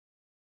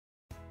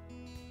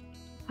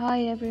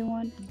Hi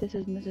everyone, this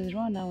is Mrs.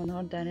 Rana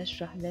والنهاردة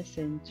هنشرح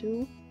lesson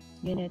 2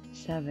 unit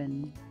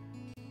 7.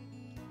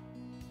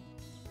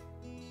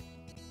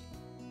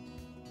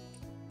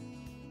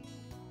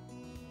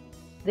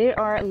 There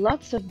are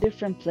lots of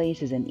different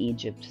places in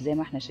Egypt. زي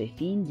ما احنا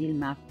شايفين دي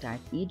الماب بتاعت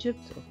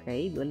Egypt.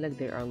 اوكي بيقول لك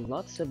there are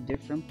lots of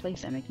different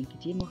places. أماكن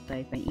كتير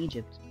مختلفة in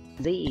Egypt.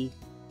 زي ايه؟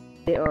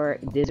 There are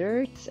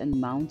deserts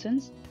and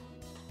mountains.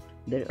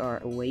 There are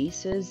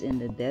oases in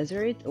the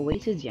desert.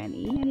 Oasis يعني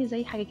ايه؟ يعني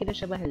زي حاجة كده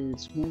شبه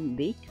السمول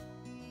بيك.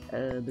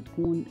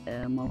 بتكون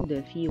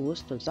موجودة في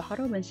وسط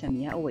الصحراء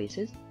بنسميها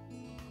oasis.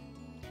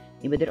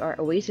 يبقى there are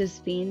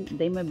oasis فين؟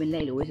 دايما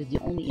بنلاقي الاواسيس دي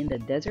only in the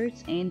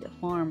deserts and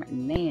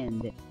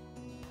farmland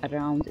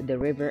around the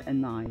river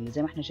Nile.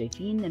 زي ما احنا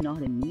شايفين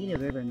نهر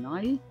النيل river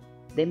Nile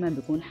دايما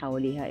بيكون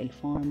حواليها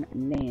الفارم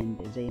لاند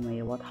زي ما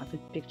هي واضحة في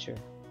البيكتشر.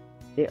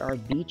 There are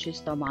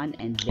beaches طبعا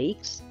and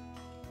lakes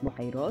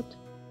بحيرات.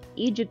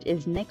 Egypt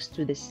is next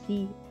to the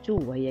sea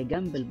too وهي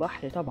جنب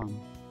البحر طبعا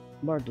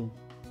برضو.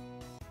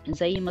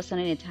 زي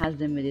مثلا it has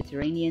the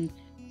Mediterranean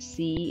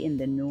Sea in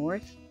the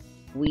north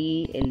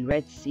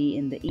والred Sea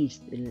in the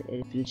east.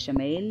 في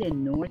الشمال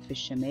النورث في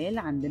الشمال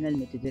عندنا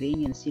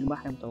الميديترينيان سي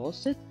البحر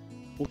المتوسط،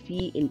 وفي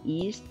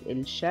الايست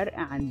الشرق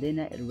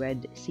عندنا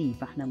الريد سي،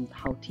 فاحنا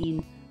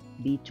متحوطين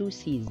ب two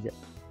seas.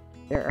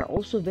 There are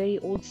also very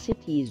old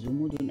cities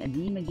ومدن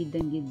قديمة جدا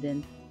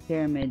جدا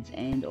pyramids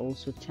and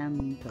also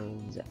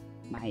temples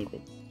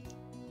معابد.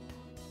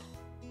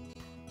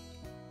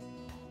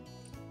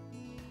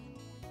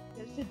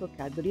 درس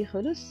الفوكابولري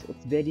خلص.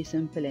 It's very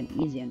simple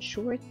and easy and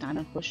short. تعالى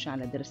نخش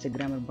على درس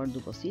الجرامر برضو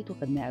بسيط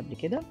وخدناه قبل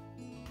كده.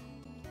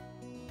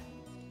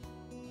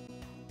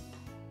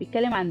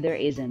 بيتكلم عن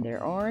there is and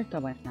there are،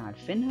 طبعا احنا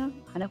عارفينها.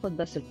 هناخد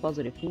بس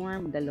البوزيتيف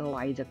فورم ده اللي هو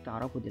عايزك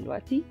تعرفه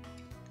دلوقتي.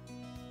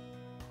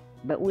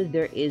 بقول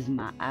there is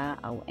مع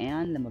a أو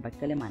an لما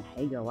بتكلم عن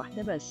حاجة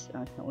واحدة بس.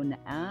 احنا قلنا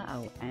a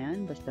أو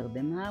an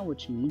بستخدمها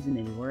which means in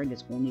the word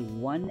is only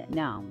one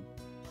noun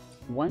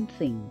one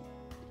thing.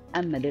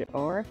 أما there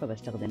are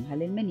فبستخدمها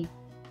للمني.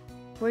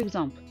 For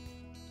example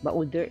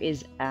بقول there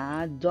is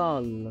a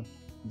doll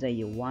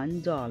زي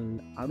one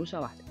doll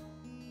عروسة واحدة.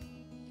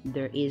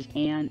 There is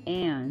an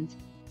ant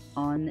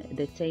on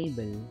the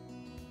table.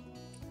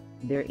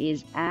 There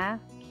is a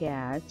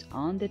cat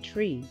on the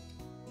tree.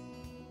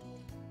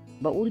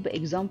 بقول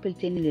بإكزامبل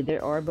تاني اللي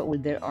there are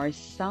بقول there are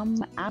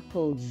some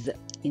apples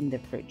in the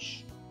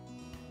fridge.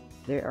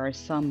 There are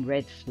some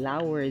red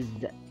flowers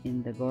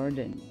in the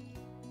garden.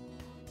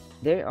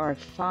 There are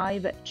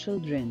 5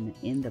 children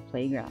in the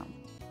playground.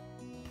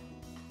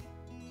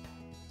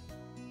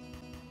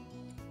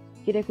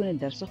 كده يكون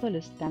الدرس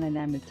خلص. تعالى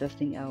نعمل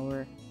testing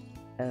our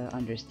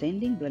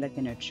understanding. بيقول لك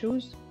هنا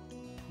choose.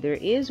 There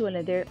is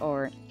ولا there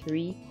are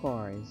 3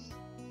 cars.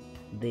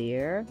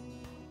 There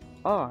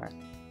are.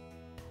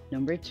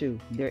 Number 2.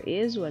 There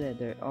is ولا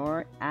there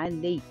are a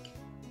lake.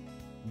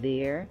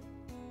 There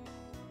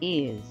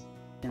is.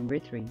 Number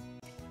 3.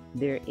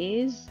 There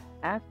is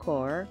a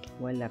car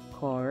ولا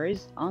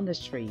cars on the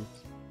street.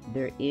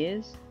 There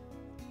is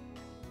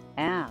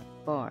a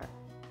car.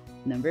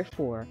 Number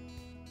 4.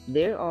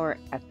 There are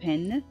a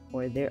pen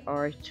or there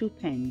are 2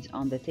 pens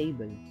on the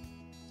table.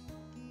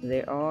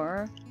 There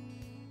are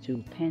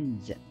 2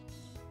 pens.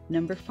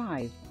 Number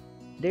 5.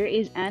 There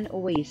is an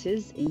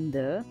oasis in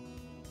the.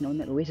 احنا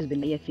قلنا الاواسيس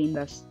بنلاقيها فين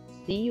بس؟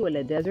 sea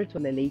ولا desert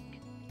ولا lake؟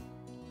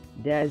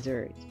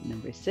 desert.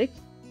 Number 6.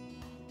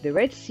 The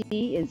Red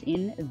Sea is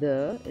in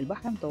the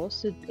البحر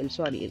المتوسط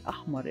سوري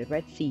الأحمر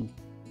الريد سي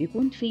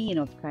بيكون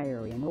فين of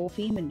Cairo يعني هو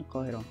فين من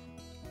القاهرة؟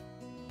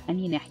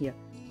 أنهي ناحية؟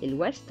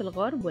 الوست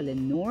الغرب ولا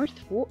النورث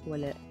فوق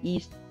ولا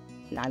east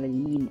على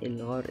اليمين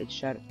الغرب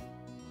الشرق؟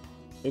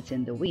 It's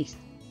in the west.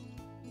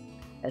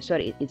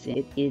 Sorry, it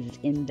is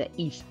in the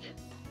east.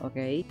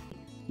 Okay.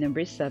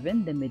 Number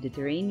 7. The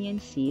Mediterranean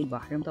Sea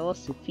البحر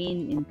المتوسط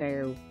فين in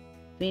Cairo؟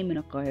 فين من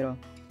القاهرة؟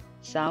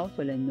 south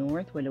ولا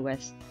north ولا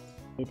west؟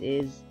 It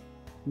is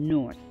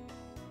north.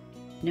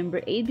 Number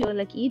 8 بيقول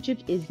لك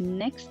Egypt is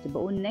next.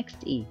 بقول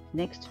next ايه؟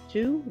 next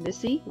to the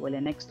sea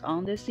ولا next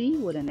on the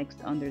sea ولا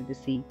next under the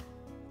sea؟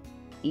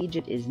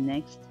 Egypt is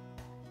next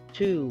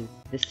to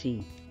the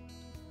sea.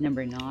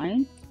 Number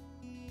 9.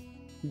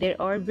 There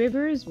are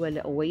rivers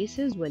ولا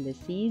oases ولا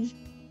seas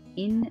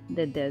in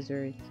the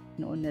desert.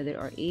 احنا قلنا there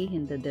are ايه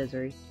in the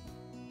desert؟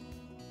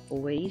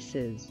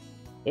 oasis.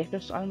 احنا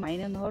السؤال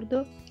معانا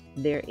النهارده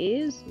there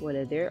is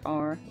ولا there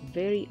are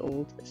very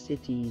old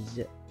cities.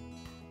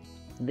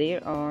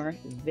 There are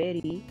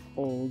very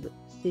old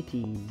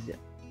cities.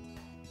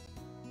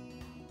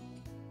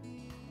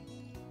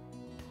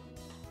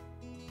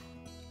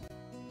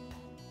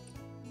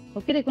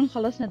 وكده يكون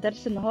خلصنا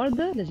درس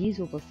النهارده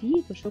لذيذ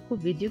وبسيط، واشوفكم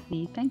في فيديو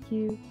جديد. Thank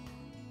you.